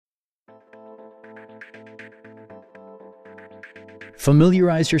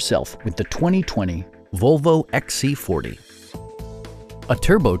Familiarize yourself with the 2020 Volvo XC40. A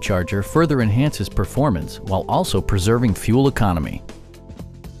turbocharger further enhances performance while also preserving fuel economy.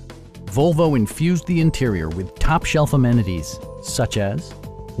 Volvo infused the interior with top-shelf amenities such as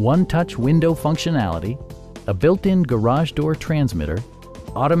one-touch window functionality, a built-in garage door transmitter,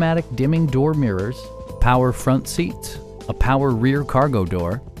 automatic dimming door mirrors, power front seats, a power rear cargo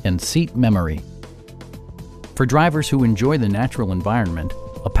door, and seat memory. For drivers who enjoy the natural environment,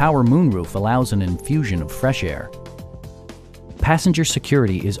 a power moonroof allows an infusion of fresh air. Passenger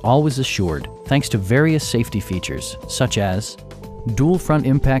security is always assured thanks to various safety features such as dual front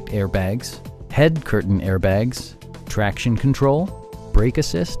impact airbags, head curtain airbags, traction control, brake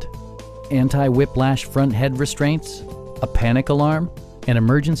assist, anti-whiplash front head restraints, a panic alarm, an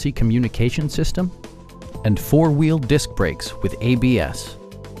emergency communication system, and four-wheel disc brakes with ABS.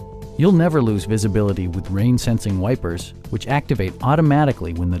 You'll never lose visibility with rain-sensing wipers, which activate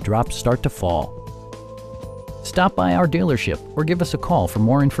automatically when the drops start to fall. Stop by our dealership or give us a call for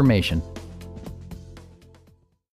more information.